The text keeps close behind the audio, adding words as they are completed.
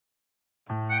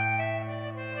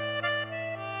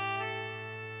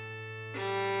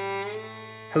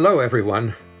Hello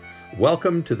everyone.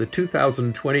 Welcome to the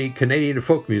 2020 Canadian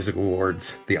Folk Music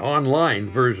Awards, the online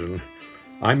version.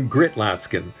 I'm Grit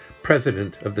Laskin,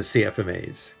 president of the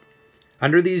CFMAs.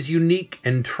 Under these unique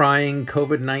and trying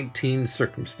COVID-19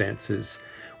 circumstances,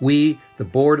 we, the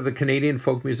board of the Canadian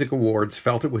Folk Music Awards,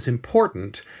 felt it was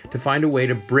important to find a way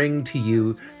to bring to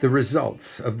you the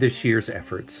results of this year's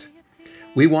efforts.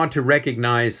 We want to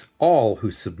recognize all who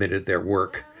submitted their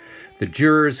work, the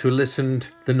jurors who listened,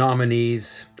 the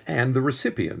nominees, and the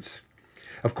recipients.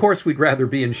 Of course, we'd rather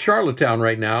be in Charlottetown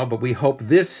right now, but we hope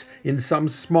this, in some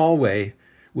small way,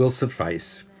 will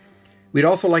suffice. We'd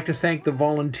also like to thank the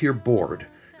volunteer board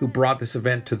who brought this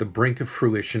event to the brink of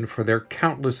fruition for their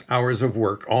countless hours of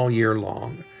work all year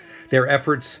long. Their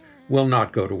efforts will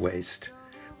not go to waste.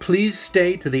 Please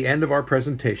stay to the end of our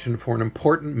presentation for an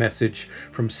important message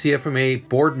from CFMA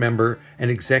board member and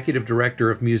executive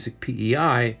director of music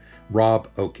PEI, Rob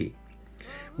Oakey.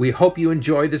 We hope you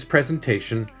enjoy this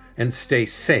presentation and stay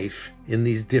safe in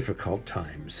these difficult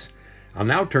times. I'll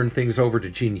now turn things over to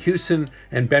Jean Hewson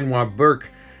and Benoit Burke,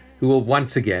 who will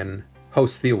once again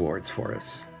host the awards for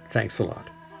us. Thanks a lot.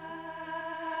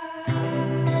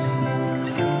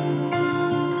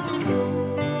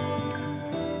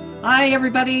 Hi,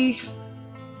 everybody.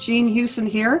 Jean Hewson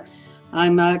here.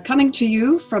 I'm coming to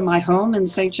you from my home in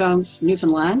St. John's,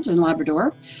 Newfoundland and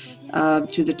Labrador,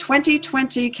 to the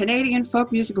 2020 Canadian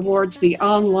Folk Music Awards, the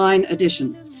online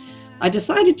edition. I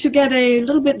decided to get a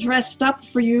little bit dressed up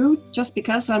for you just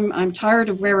because I'm tired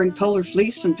of wearing polar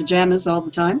fleece and pajamas all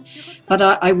the time. But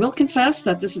I will confess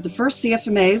that this is the first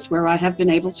CFMAs where I have been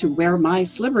able to wear my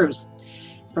slippers.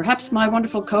 Perhaps my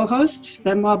wonderful co-host,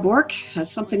 Benoit Burke,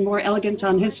 has something more elegant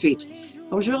on his feet.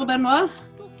 Bonjour, Benoit.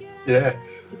 Yeah.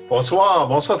 Bonsoir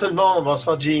tout le monde,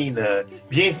 bonsoir Jean.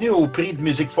 Bienvenue au Prix de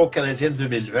musique folk canadienne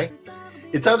 2020.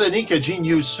 Étant donné que Jean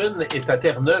Hewson est à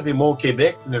Terre-Neuve et moi au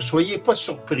Québec, ne soyez pas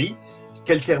surpris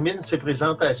qu'elle termine ses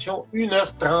présentations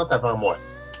 1h30 avant moi.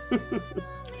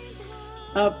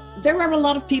 There are a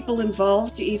lot of people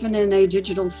involved, even in a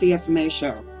digital CFMA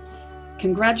show.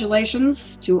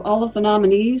 Congratulations to all of the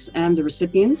nominees and the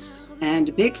recipients, and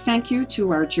a big thank you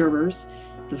to our jurors,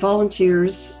 the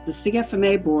volunteers, the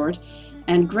CFMA board,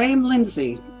 and Graham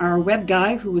Lindsay, our web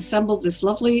guy who assembled this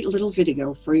lovely little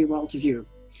video for you all to view.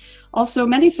 Also,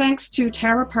 many thanks to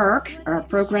Tara Park, our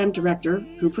program director,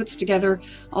 who puts together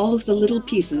all of the little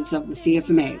pieces of the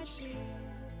CFMAs.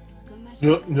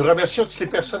 Nous remercions toutes les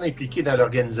personnes impliquées dans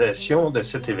l'organisation de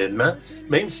cet événement,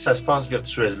 même si ça se passe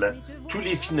virtuellement. Tous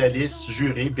les finalistes,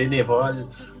 jurés, bénévoles,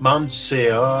 membres du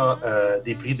CA,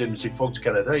 des Prix de musique folk du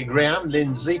Canada, et Graham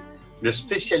Lindsay, le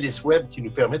spécialiste web qui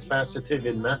nous permet de faire cet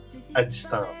événement à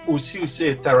distance. Aussi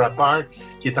Tara Park,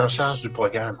 qui est en charge du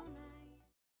programme.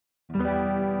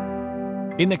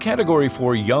 In the category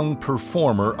for Young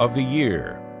Performer of the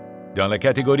Year, dans la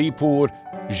catégorie pour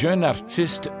Jeune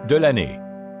Artiste de l'année,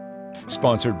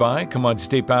 sponsored by,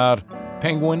 commandité par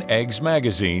Penguin Eggs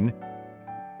Magazine,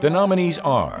 the nominees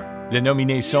are, les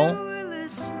nominés sont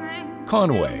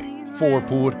Conway,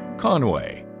 pour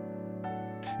Conway,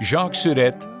 Jacques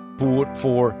Surette,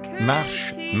 for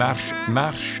Marche, Marche,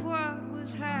 Marche,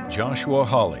 Joshua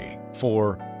Hawley,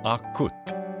 for Akut,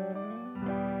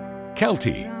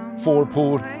 Kelty,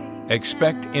 pour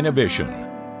Expect Inhibition,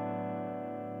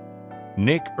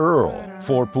 Nick Earl,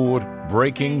 for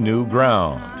Breaking New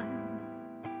Ground.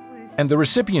 And the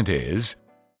recipient is,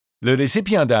 le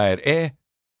récipiendaire est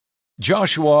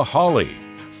Joshua Hawley,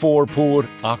 pour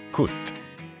Akut,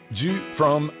 du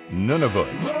from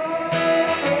Nunavut.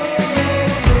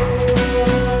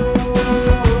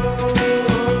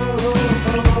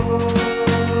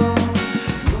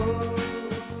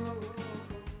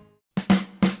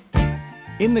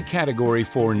 In the category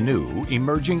for New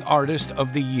Emerging Artist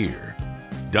of the Year,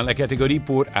 dans la catégorie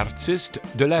pour Artiste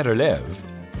de la Relève,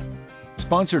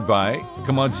 sponsored by,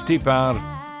 commandité par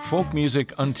Folk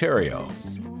Music Ontario.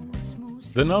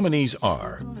 The nominees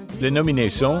are, les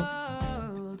nominés sont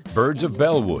Birds of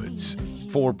Bellwoods,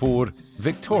 pour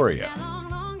Victoria,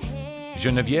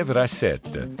 Geneviève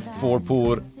Rassette,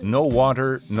 pour No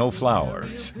Water, No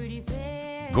Flowers,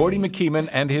 Gordy McKeeman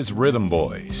and his Rhythm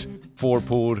Boys, for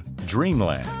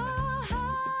Dreamland,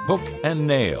 Hook and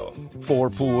Nail, for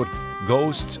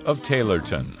Ghosts of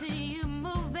Taylorton,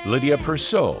 Lydia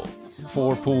Persaud,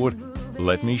 for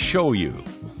Let Me Show You,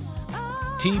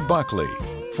 T. Buckley,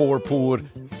 for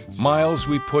Miles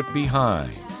We Put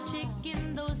Behind,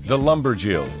 The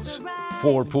Lumberjills,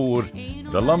 for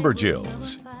The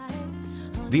Lumberjills,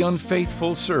 The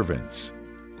Unfaithful Servants,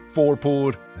 for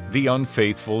The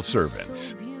Unfaithful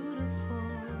Servants.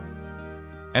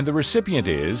 And the recipient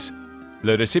is,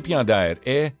 le récipiendaire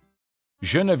est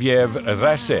Geneviève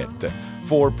Rassette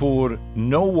pour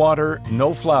No Water,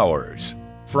 No Flowers,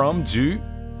 from du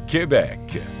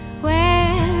Québec.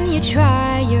 When you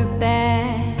try your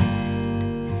best,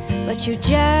 but you're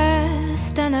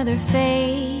just another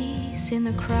face in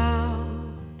the crowd.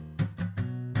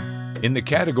 In the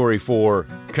category for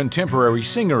Contemporary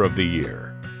Singer of the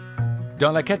Year,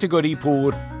 dans la catégorie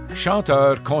pour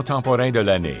Chanteur contemporain de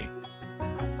l'année,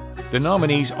 the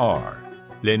nominees are,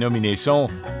 les nominés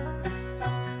sont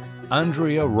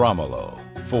Andrea Romolo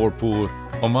pour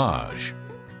Hommage,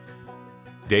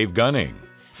 Dave Gunning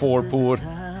pour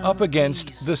Up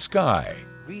Against the Sky,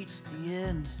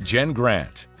 Jen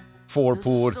Grant for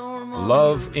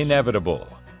Love Inevitable,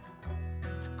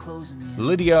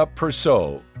 Lydia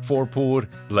Persaud for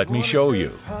Let Me Show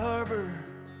You,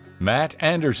 Matt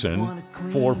Anderson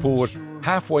for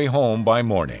Halfway Home by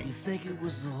Morning.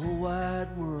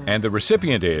 And the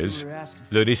recipient is,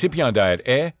 le récipiendaire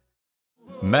est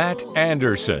Matt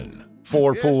Anderson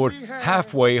for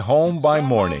Halfway Home by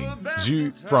Morning,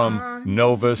 from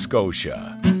Nova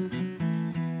Scotia.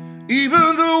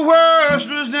 Even the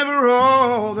worst was never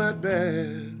all that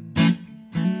bad.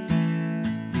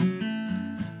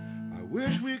 I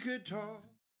wish we could talk.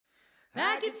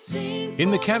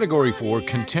 In the category for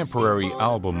Contemporary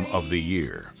Album of the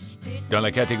Year, dans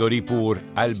la catégorie pour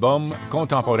Album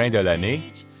contemporain de l'année,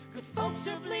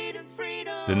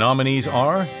 the nominees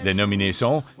are, les nominés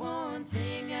sont,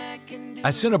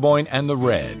 Assiniboine and the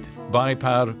Red by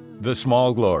The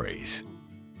Small Glories,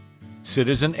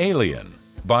 Citizen Alien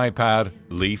by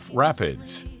Leaf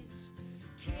Rapids,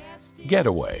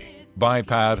 Getaway by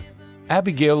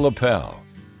Abigail Lapel,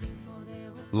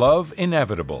 Love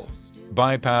Inevitable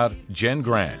by Jen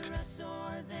Grant,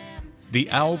 The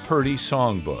Al Purdy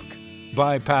Songbook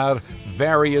by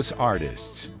various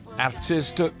artists,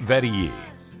 artistes variés,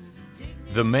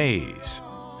 The Maze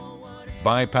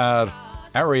by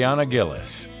Ariana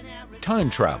Gillis, Time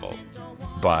Travel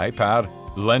by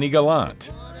Lenny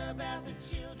Gallant,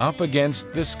 Up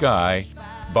Against the Sky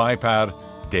by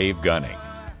Dave Gunning.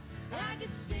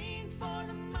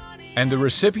 And the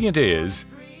recipient is,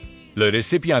 le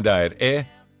récipiendaire est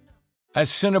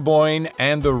Assiniboine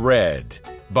and the Red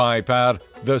by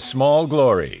The Small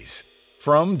Glories,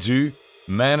 from du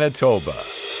Manitoba.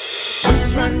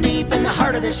 Roots run deep in the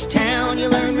heart of this town. You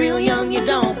learn real young, you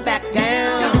don't back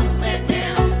down. Don't let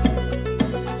down.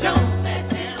 Don't let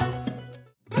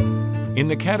down. In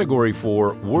the category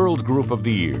for World Group of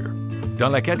the Year,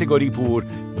 dans la catégorie pour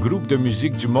Groupe de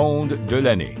musique du monde de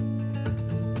l'année,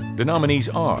 the nominees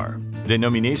are, les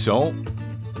nominés sont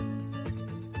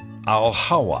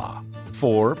Al-Hawa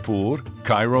pour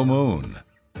Cairo Moon,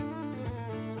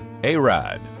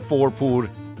 Arad pour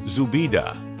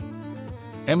Zubida,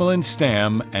 Emmeline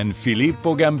Stam and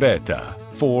Filippo Gambetta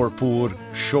for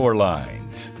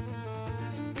Shorelines,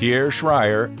 Pierre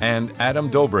Schreier and Adam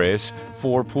Dobres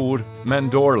for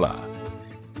Mandorla,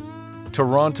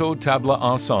 Toronto Tabla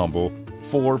Ensemble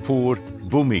for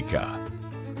Bhumika.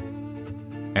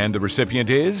 And the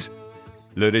recipient is,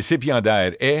 le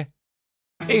récipiendaire est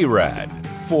Arad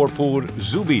for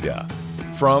Zubida,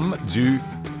 from du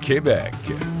Québec.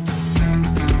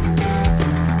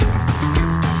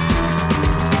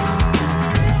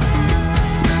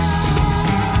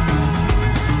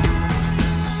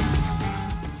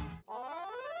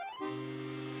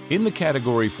 In the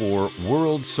category for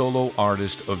World Solo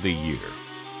Artist of the Year,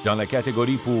 dans la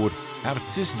catégorie pour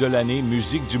Artiste de l'année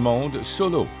musique du monde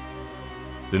solo,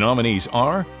 the nominees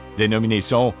are, les nominés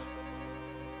sont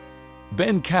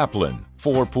Ben Kaplan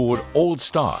for Old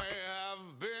Stock,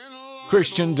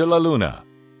 Christian de la Luna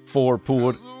for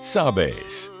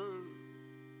Sabes,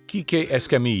 Quique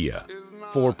Escamilla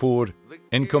for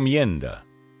Encomienda,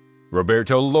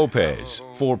 Roberto Lopez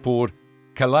for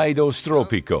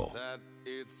Kaleidostropico,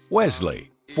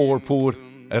 Wesley for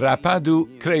Rapado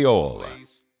Creole.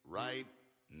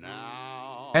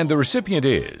 And the recipient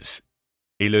is,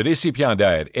 et le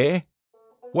récipiendaire est,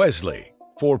 Wesley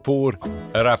for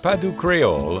Rapado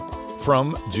Creole,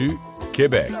 from du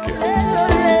Québec.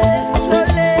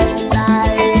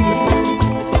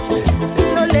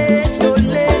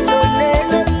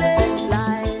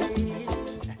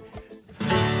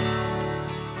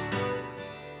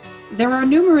 There are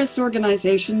numerous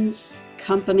organizations,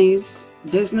 companies,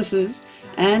 businesses,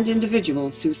 and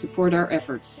individuals who support our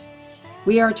efforts.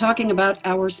 We are talking about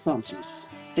our sponsors.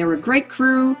 They're a great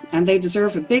crew, and they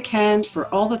deserve a big hand for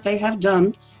all that they have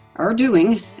done, are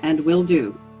doing, and will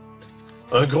do.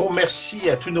 Un gros merci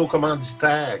à tous nos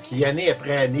commanditaires qui, année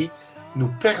après année, nous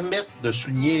permettent de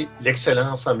souligner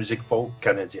l'excellence en musique folk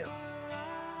canadienne.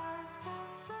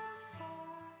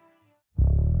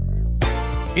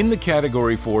 In the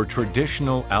category for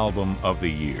Traditional Album of the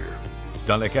Year,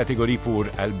 dans la catégorie pour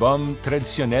Album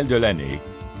traditionnel de l'année,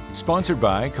 sponsored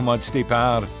by, commandité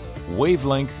par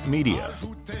Wavelength Media.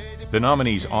 The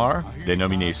nominees are, les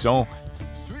nominés sont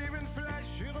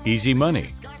Easy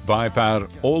Money, by par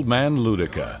Old Man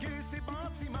Ludica,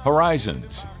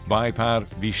 Horizons, by par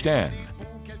Vishten,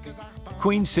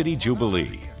 Queen City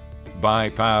Jubilee, by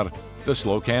par The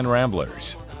Slow Can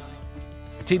Ramblers,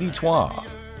 Territoire,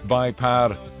 by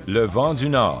par Le Vent du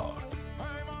Nord,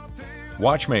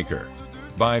 Watchmaker,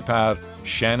 by par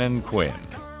Shannon Quinn.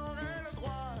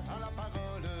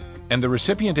 And the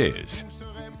recipient is,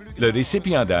 le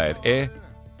récipiendaire est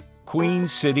Queen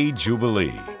City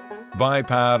Jubilee, by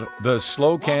par The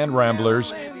Slow Can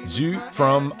Ramblers, du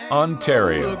from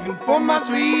Ontario. Looking for my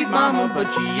sweet mama,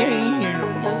 but she ain't here no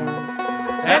more.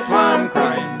 That's why I'm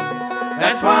crying.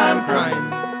 That's why I'm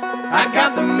crying. I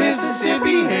got the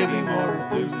Mississippi heavy water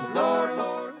blues. Lord,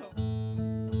 Lord,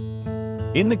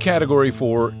 Lord. In the category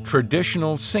for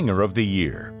Traditional Singer of the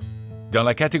Year, dans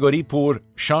la catégorie pour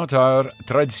Chanteur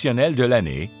traditionnel de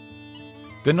l'année,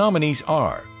 the nominees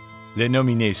are, les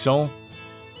nominés sont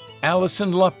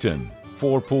Alison Lupton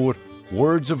pour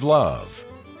Words of Love,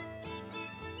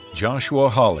 Joshua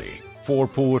Hawley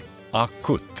pour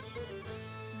Akut,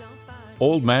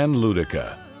 Old Man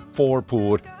Ludica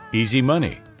pour Easy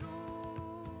Money,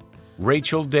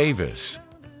 Rachel Davis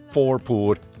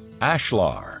pour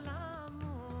Ashlar,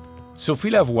 Sophie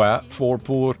Lavoie pour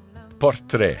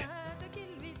Portrait.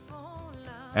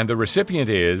 And the recipient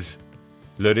is,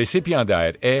 le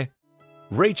récipiendaire est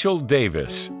Rachel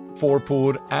Davis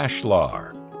pour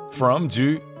Ashlar, from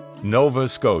du Nova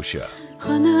Scotia.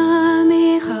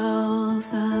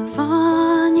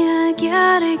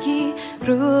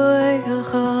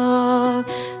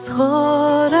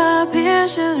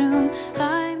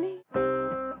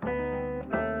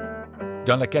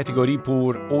 Dans la catégorie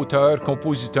pour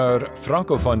auteur-compositeur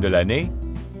francophone de l'année,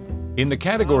 in the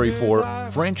category for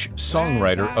French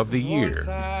Songwriter of the Year,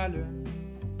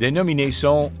 the nominees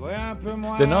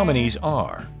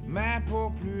are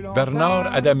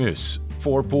Bernard Adamus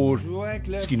pour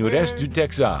Ce qui nous reste du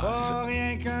Texas,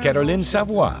 Caroline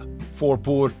Savoie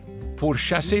pour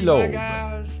Chasser l'aube,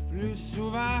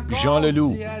 Jean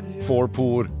Leloup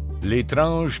pour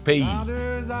L'étrange pays,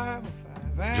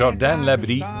 Jordan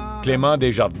Labrie, Clément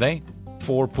Desjardins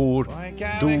pour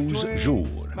 12 jours,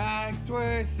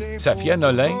 Safia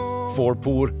Nolin pour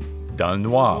Dans le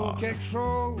noir.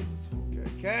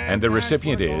 And the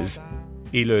recipient is,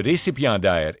 et le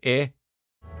récipiendaire est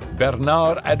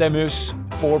Bernard Adamus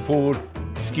pour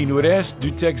Ce qui nous reste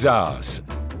du Texas,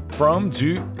 from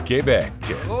du Québec.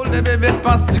 Drôle de bébête,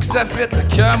 penses-tu que ça fit?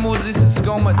 Le cœur maudit, c'est ce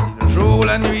qu'on m'a dit. Le jour,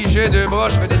 la nuit, j'ai deux bras,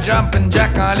 je fais des jumpin'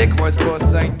 jack en lick, ouais, c'est pas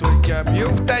simple, toi le cœur. Puis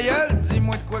ouvre ta gueule,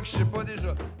 dis-moi de quoi que je sais pas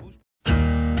déjà.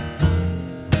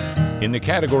 In the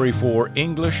category for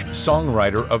English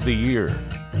Songwriter of the Year,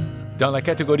 dans la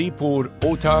catégorie pour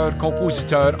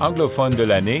auteur-compositeur anglophone de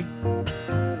l'année,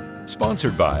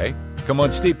 sponsored by,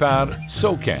 commandité par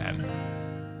SOCAN.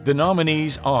 The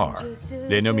nominees are,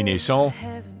 les nominés sont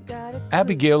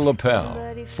Abigail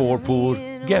Lapel pour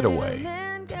Getaway,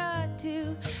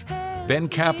 Ben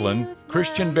Kaplan,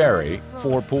 Christian Berry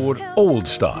for Old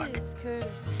Stock,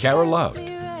 Cara Luft,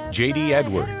 J.D.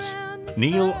 Edwards,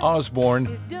 Neil Osborne,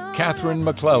 Catherine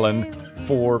McClellan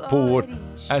for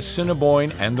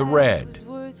Assiniboine and the Red,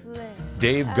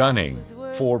 Dave Gunning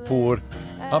for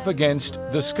Up Against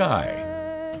the Sky,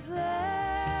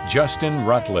 Justin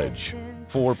Rutledge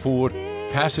for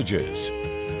Passages,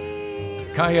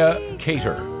 Kaya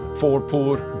Cater for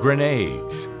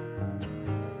Grenades,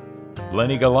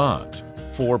 Lenny Gallant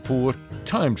for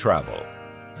Time Travel,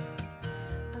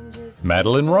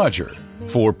 Madeline Roger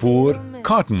for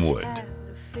Cottonwood.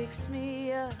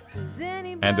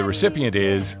 And the recipient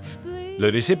is,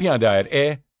 le récipiendaire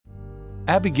est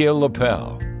Abigail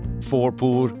Lapel for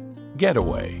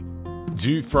Getaway,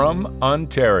 du from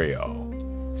Ontario.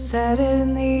 Said it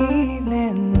in the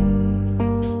evening,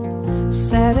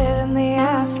 said it in the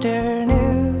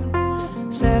afternoon,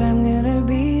 said I'm gonna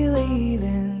be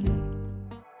leaving.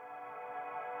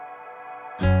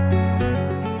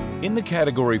 In the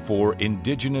category for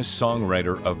Indigenous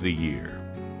Songwriter of the Year,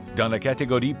 dans la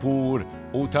catégorie pour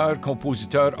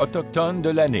auteur-compositeur autochtone de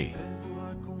l'année,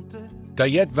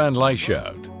 Tayette Van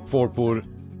Leishout for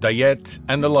Tayette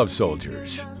and the Love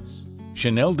Soldiers,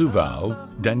 Chanel Duval,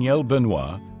 Danielle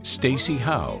Benoit, Stacy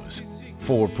Howes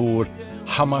for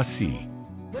Hamasi,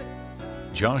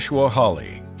 Joshua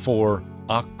Hawley for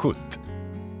Akut,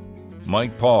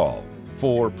 Mike Paul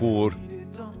for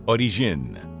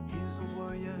Origine,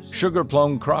 Sugar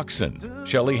Plum Croxon,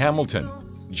 Shelley Hamilton,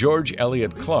 George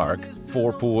Eliot Clark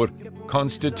pour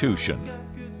Constitution.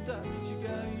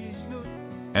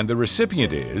 And the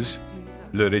recipient is,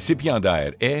 le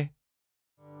récipiendaire est,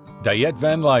 Diet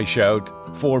Van Lyshout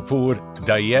pour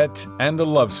Diet and the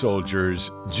Love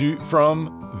Soldiers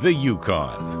from the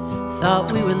Yukon.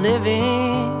 Thought we were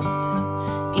living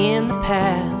in the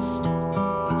past.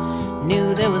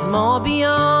 Knew there was more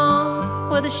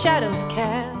beyond where the shadows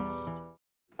cast.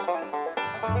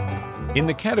 In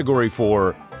the category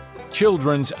for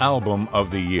Children's Album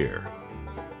of the Year,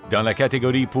 dans la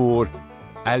catégorie pour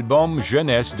Album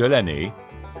Jeunesse de l'année,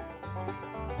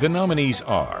 the nominees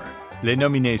are, les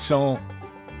nominés sont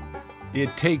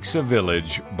It Takes a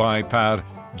Village by par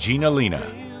Gina Lina,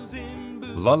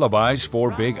 Lullabies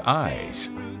for Big Eyes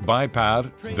by par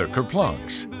The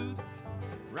Kerplunks,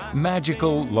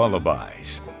 Magical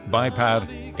Lullabies by par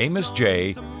Amos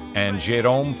J. and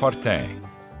Jérôme Fortin,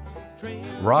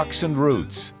 Rocks and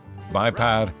Roots by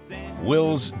par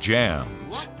Will's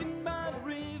Jams,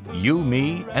 You,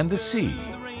 Me, and the Sea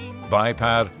by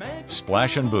par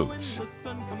Splash and Boots.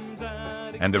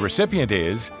 And the recipient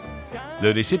is,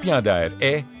 le récipiendaire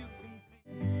est,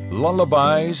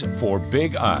 Lullabies for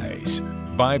Big Eyes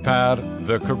by par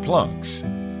The Kerplunks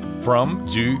from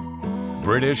du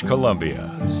British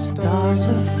Columbia. Stars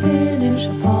have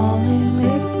finished falling,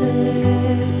 they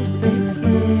fled, they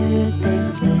fled,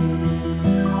 they fled.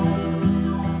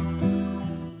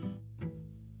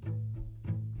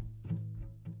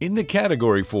 In the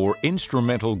category for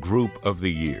Instrumental Group of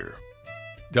the Year,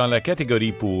 dans la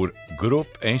catégorie pour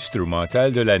Groupe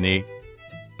Instrumental de l'année,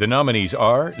 the nominees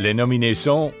are, les nominés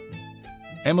sont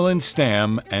Emmeline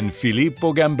Stam and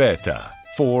Filippo Gambetta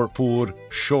pour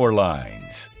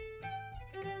Shorelines,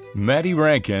 Maddie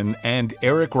Rankin and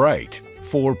Eric Wright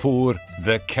for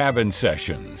The Cabin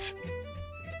Sessions,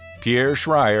 Pierre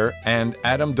Schreier and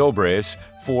Adam Dobres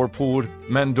for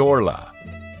Mandorla,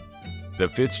 The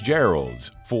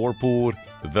Fitzgeralds for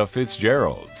The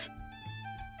Fitzgeralds,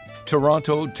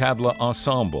 Toronto Tabla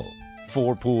Ensemble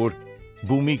for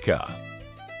Bhumika.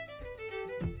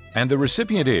 And the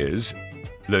recipient is,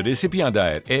 le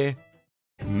récipiendaire est,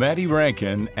 Maddie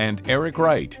Rankin and Eric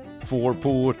Wright for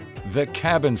The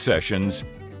Cabin Sessions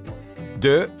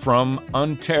from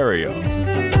Ontario.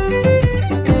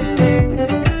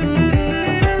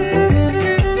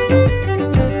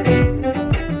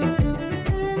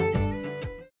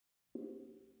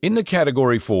 In the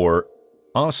category for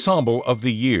Ensemble of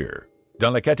the Year,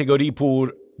 dans la catégorie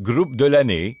pour Groupe de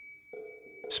l'année,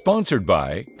 sponsored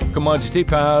by, commandité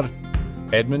par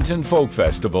Edmonton Folk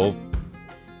Festival,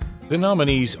 the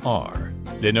nominees are,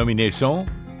 les nominés sont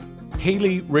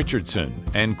Haley Richardson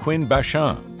and Quinn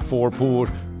Bachand for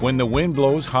When the Wind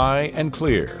Blows High and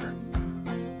Clear,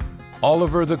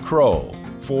 Oliver the Crow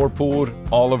for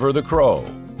Oliver the Crow,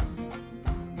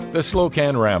 the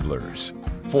Slocan Ramblers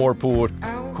for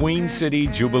Queen City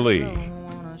Jubilee,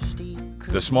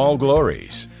 the Small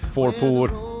Glories for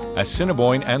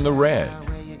Assiniboine and the Red,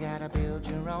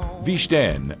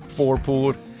 Vishten for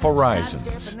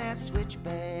Horizons.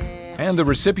 And the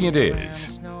recipient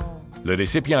is, le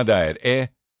récipiendaire est,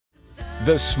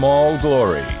 the Small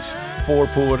Glories for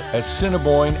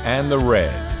Assiniboine and the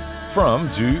Red from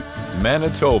du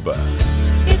Manitoba.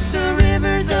 It's the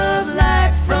rivers of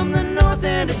life from the north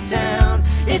end of town.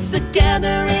 It's the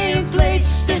gathering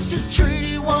place. This is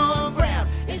Treaty One ground.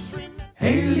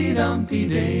 Haley Dumpty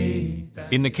Day.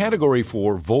 In the category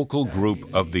for Vocal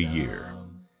Group of the Year,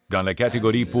 dans la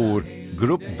catégorie pour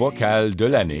Groupe Vocal de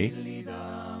l'année,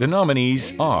 the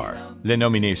nominees are, les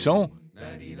nominés sont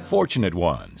Fortunate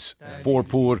Ones for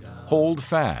Hold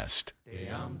Fast,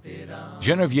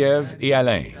 Geneviève et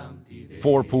Alain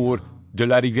for De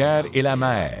la Rivière et la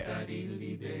Mer,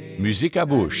 Musique à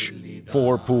Bouche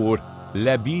for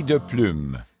L'Habit de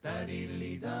Plume,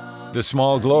 The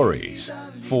Small Glories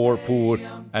for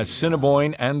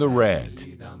Assiniboine and the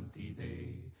Red,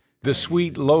 The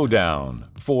Sweet Lowdown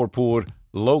for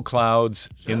Low Clouds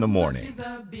in the Morning.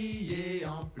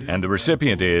 And the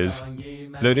recipient is,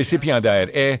 le récipiendaire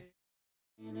est,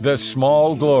 the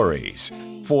Small Glories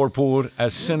for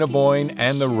Assiniboine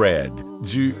and the Red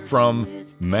from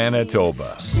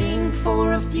Manitoba. Sing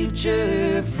for a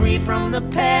future free from the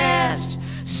past.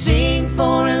 Sing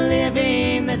for a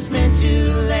living that's meant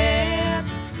to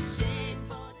last.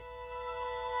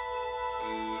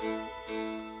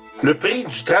 Le prix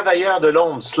du travailleur de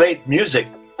l'ombre Slate Music.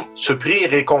 Ce prix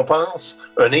récompense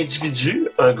un individu,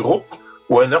 un groupe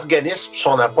ou un organisme pour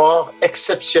son apport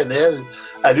exceptionnel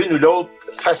à l'une ou l'autre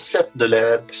facette de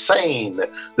la scène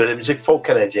de la musique folk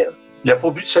canadienne. Il a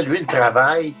pour but de saluer le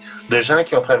travail de gens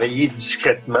qui ont travaillé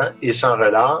discrètement et sans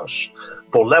relâche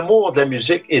pour l'amour de la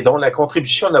musique et dont la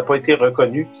contribution n'a pas été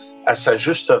reconnue à sa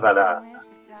juste valeur.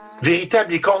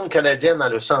 Véritable icône canadienne dans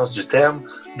le sens du terme,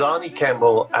 Donnie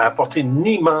Campbell a apporté une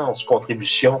immense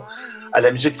contribution à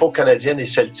la musique folk canadienne et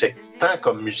celtique, tant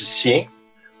comme musicien,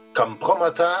 comme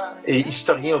promoteur et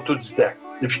historien autodidacte.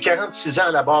 Depuis 46 ans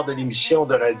à la barre de l'émission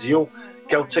de radio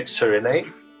Celtic Serenade,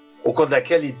 au cours de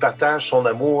laquelle il partage son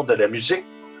amour de la musique,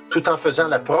 tout en faisant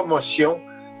la promotion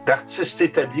d'artistes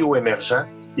établis ou émergents,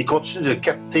 il continue de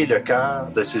capter le cœur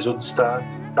de ses auditeurs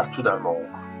partout dans le monde.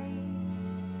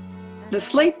 The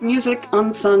Slate Music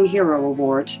Unsung Hero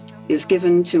Award is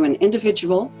given to an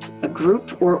individual, a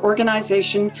group, or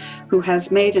organization who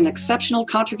has made an exceptional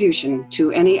contribution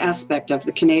to any aspect of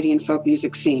the Canadian folk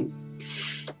music scene.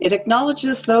 It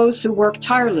acknowledges those who work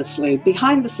tirelessly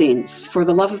behind the scenes for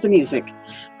the love of the music,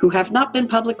 who have not been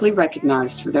publicly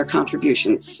recognized for their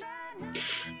contributions.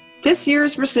 This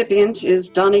year's recipient is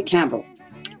Donnie Campbell.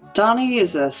 Donnie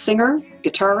is a singer,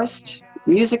 guitarist,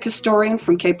 music historian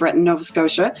from Cape Breton, Nova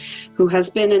Scotia, who has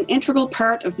been an integral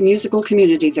part of the musical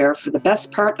community there for the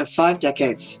best part of 5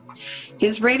 decades.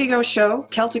 His radio show,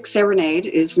 Celtic Serenade,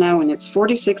 is now in its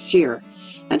 46th year,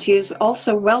 and he is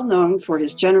also well known for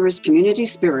his generous community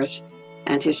spirit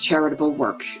and his charitable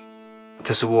work.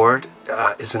 This award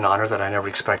is an honor that I never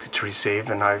expected to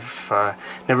receive, and I've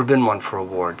never been one for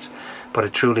awards. But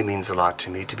it truly means a lot to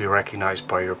me to be recognized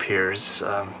by your peers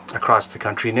across the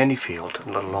country in any field,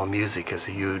 let alone music, is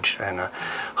a huge and a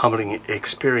humbling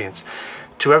experience.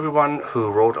 To everyone who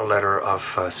wrote a letter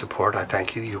of support, I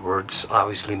thank you. Your words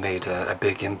obviously made a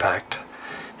big impact.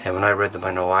 And when I read them,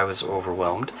 I know I was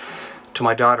overwhelmed. To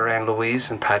my daughter,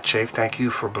 Anne-Louise and Pat Chafe, thank you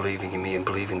for believing in me and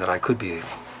believing that I could be a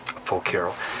folk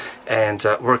hero and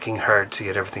working hard to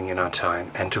get everything in on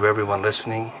time. And to everyone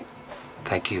listening,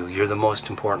 thank you. You're the most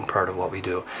important part of what we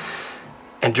do.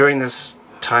 And during this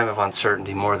time of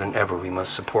uncertainty, more than ever, we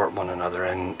must support one another.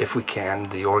 And if we can,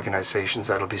 the organizations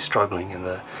that'll be struggling in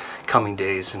the coming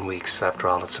days and weeks. After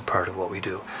all, it's a part of what we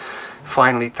do.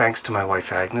 Finally, thanks to my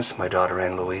wife Agnes, my daughter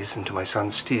Anne-Louise, and to my son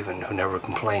Stephen, who never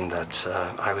complained that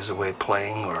I was away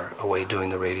playing or away doing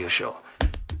the radio show.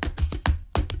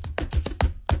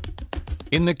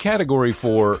 In the category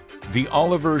for the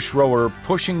Oliver Schroer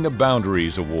Pushing the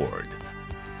Boundaries Award,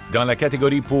 dans la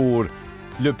catégorie pour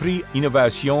le Prix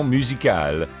Innovation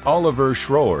Musicale Oliver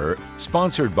Schroer,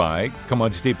 sponsored by,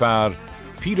 commandité par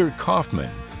Peter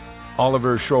Kaufman,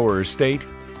 Oliver Schroer Estate,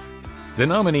 the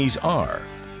nominees are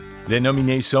Les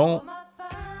nominés sont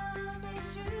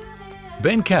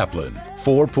Ben Kaplan,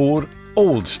 4 pour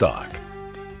Old Stock,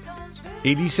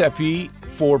 Eddie Sapie,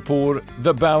 4 pour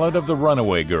The Ballad of the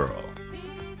Runaway Girl,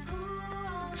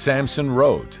 Samson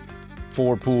Rote,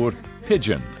 4 pour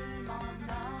Pigeon,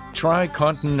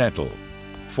 Tricontinental,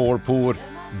 4 pour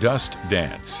Dust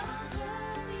Dance,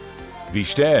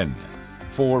 Vichten,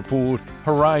 4 pour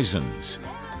Horizons.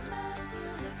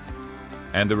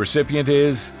 And the recipient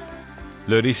is,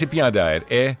 le récipiendaire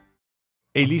est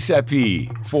Elie Sapie,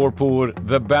 4 pour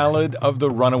The Ballad of the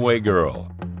Runaway Girl,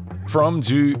 from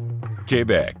du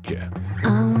Québec.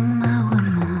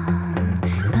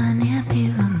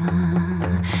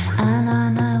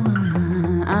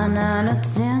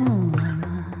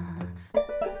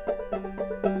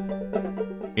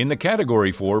 In the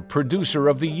category for Producer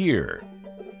of the Year,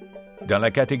 dans la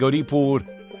catégorie pour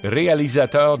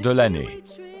Réalisateur de l'année,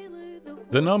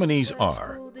 the nominees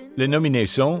are, les nominés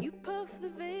sont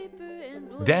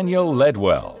Daniel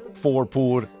Ledwell, 4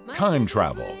 pour Time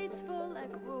Travel,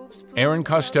 Aaron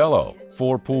Costello,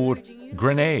 4 pour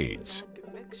Grenades,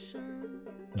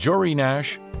 Jory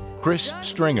Nash, Chris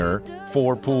Stringer,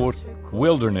 4 pour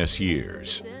Wilderness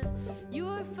Years,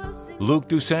 Luc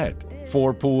Doucette,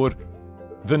 4 pour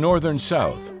The Northern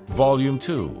South, Volume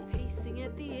 2,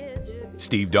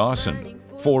 Steve Dawson,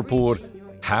 4 pour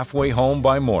Halfway Home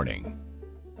by Morning.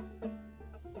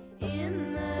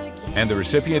 And the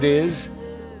recipient is,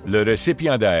 le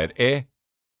récipiendaire est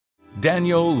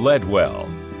Daniel Ledwell,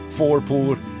 4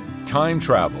 pour Time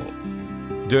Travel,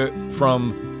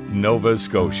 from Nova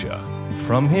Scotia.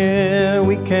 From here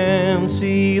we can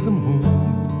see the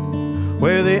moon,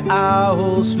 where the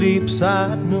owl sleeps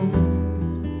at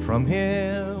noon. From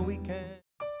here we can...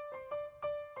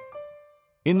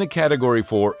 In the category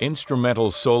for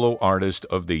Instrumental Solo Artist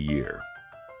of the Year,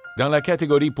 dans la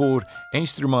catégorie pour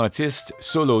Instrumentiste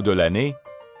Solo de l'année,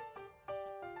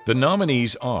 the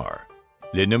nominees are,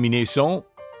 les nominés sont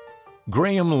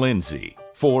Graham Lindsay,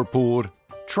 4 pour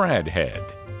Tradhead,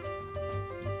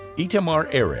 Itamar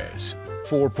Erez,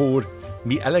 4 pour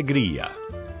Mi Alegría,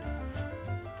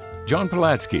 John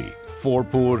Polatsky, 4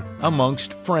 pour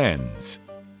Amongst Friends,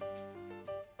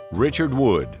 Richard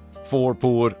Wood, 4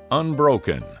 pour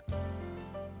Unbroken.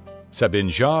 Sabine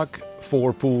Jacques,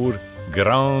 4 pour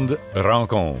Grande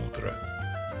Rencontre.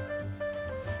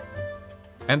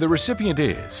 And the recipient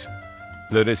is,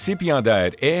 le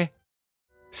récipiendaire est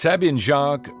Sabine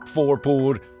Jacques, 4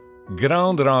 pour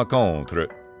Grande Rencontre,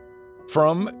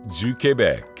 from du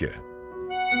Québec.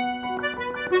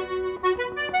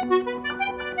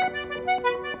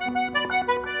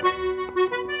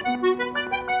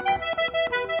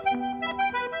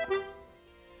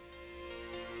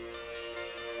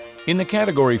 In the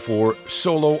category for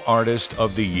Solo Artist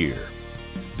of the Year,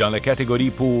 dans la catégorie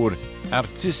pour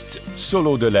Artiste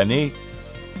Solo de l'année,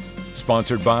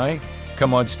 sponsored by,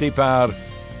 commandité par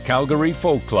Calgary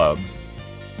Folk Club,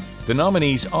 the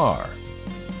nominees are,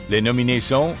 les nominés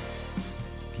sont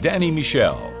Danny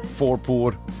Michel, 4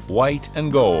 pour White and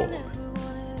Gold,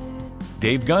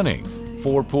 Dave Gunning,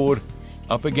 4 pour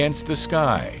Up Against the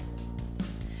Sky,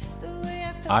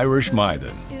 Irish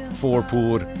Maiden, 4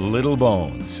 pour Little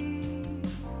Bones,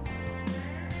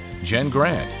 Jen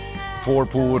Grant, 4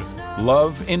 pour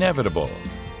Love Inevitable,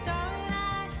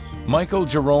 Michael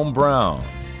Jerome Brown,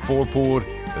 4 pour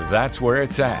That's Where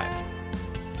It's At,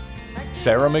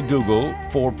 Sarah McDougall,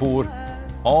 4 pour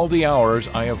All the Hours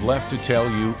I Have Left to Tell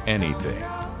You Anything.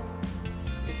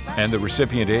 And the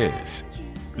recipient is,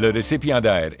 le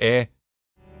récipiendaire est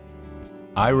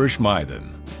Irish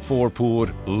Maiden, 4 pour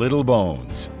Little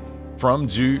Bones, from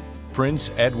du Prince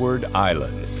Edward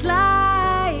Island.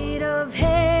 Sleight of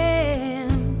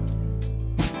hand,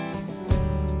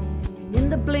 in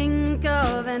the blink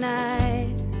of an eye.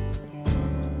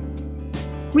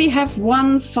 We have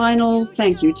one final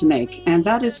thank you to make, and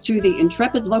that is to the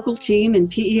intrepid local team in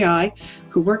PEI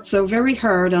who worked so very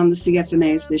hard on the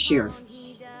CFMAs this year.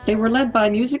 They were led by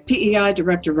Music PEI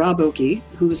Director Rob Oakey,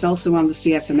 who is also on the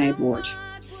CFMA board.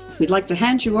 We'd like to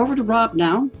hand you over to Rob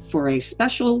now for a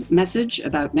special message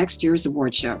about next year's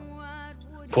award show.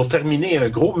 Pour terminer, un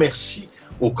gros merci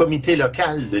au comité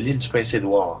local de l'île du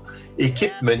Prince-Édouard,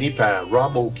 équipe menée par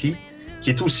Rob Oakey, qui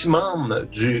est aussi membre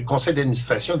du conseil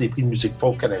d'administration des Prix de musique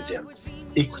folk canadienne.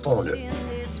 Écoutons-le.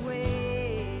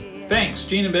 Thanks,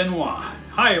 Gene and Benoit.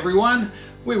 Hi, everyone.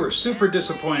 We were super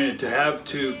disappointed to have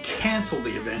to cancel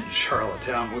the event in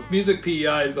Charlottetown with Music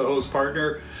PEI as the host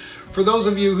partner. For those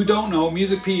of you who don't know,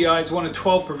 Music PEI is one of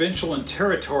 12 provincial and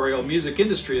territorial music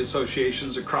industry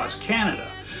associations across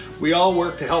Canada. We all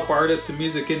work to help artists and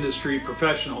music industry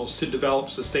professionals to develop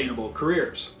sustainable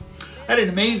careers. I had an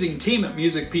amazing team at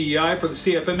Music PEI for the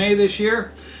CFMA this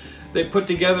year. They put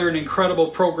together an incredible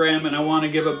program, and I want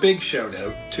to give a big shout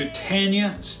out to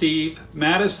Tanya, Steve,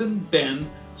 Madison, Ben,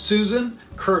 Susan,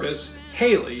 Curtis,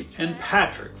 Haley, and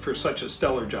Patrick for such a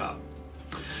stellar job.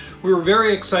 We were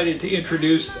very excited to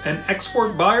introduce an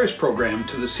export buyers program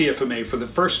to the CFMA for the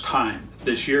first time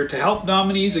this year to help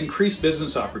nominees increase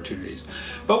business opportunities,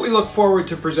 but we look forward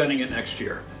to presenting it next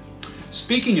year.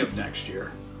 Speaking of next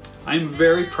year, I'm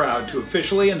very proud to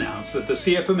officially announce that the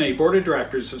CFMA Board of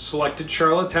Directors have selected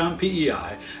Charlottetown,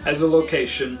 PEI as a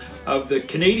location of the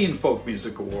Canadian Folk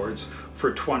Music Awards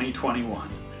for 2021,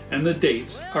 and the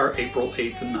dates are April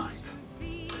 8th and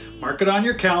 9th. Mark it on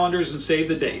your calendars and save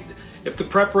the date. If the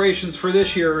preparations for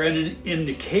this year are an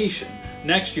indication,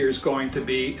 next year is going to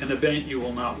be an event you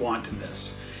will not want to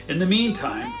miss. In the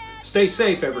meantime, stay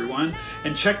safe, everyone,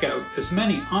 and check out as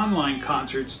many online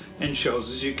concerts and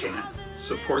shows as you can.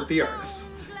 Support the artists.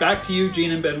 Back to you,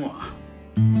 Gene and Benoit.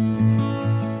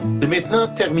 C'est maintenant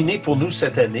terminé pour nous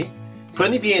cette année.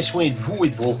 Prenez bien soin de vous et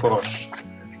de vos proches.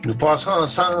 Nous passerons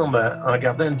ensemble en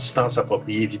gardant une distance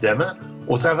appropriée, évidemment,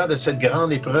 au travers de cette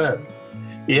grande épreuve.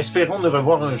 Et espérons nous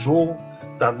revoir un jour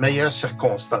dans de meilleures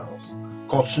circonstances.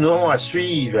 Continuons à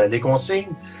suivre les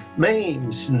consignes,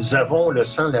 même si nous avons le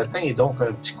sang latin et donc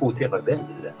un petit côté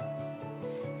rebelle.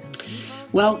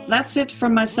 Well, that's it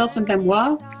from myself and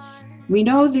Benoit. We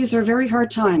know these are very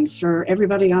hard times for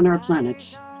everybody on our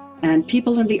planet, and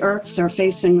people in the arts are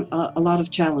facing a lot of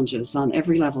challenges on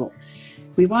every level.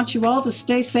 We want you all to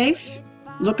stay safe,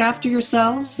 look after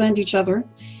yourselves and each other.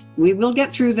 We will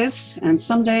get through this, and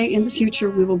someday in the future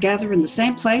we will gather in the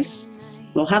same place.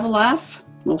 We'll have a laugh,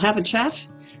 we'll have a chat,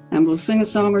 and we'll sing a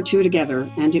song or two together,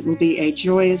 and it will be a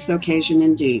joyous occasion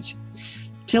indeed.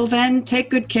 Till then, take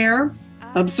good care,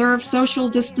 observe social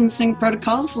distancing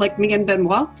protocols like me and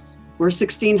Benoit. We're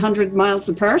 1,600 miles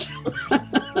apart,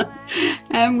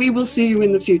 and we will see you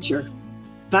in the future.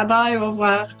 Bye-bye, au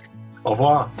revoir. Au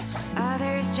revoir.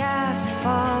 Others just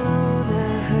follow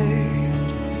the herd.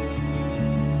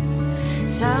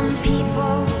 Some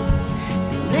people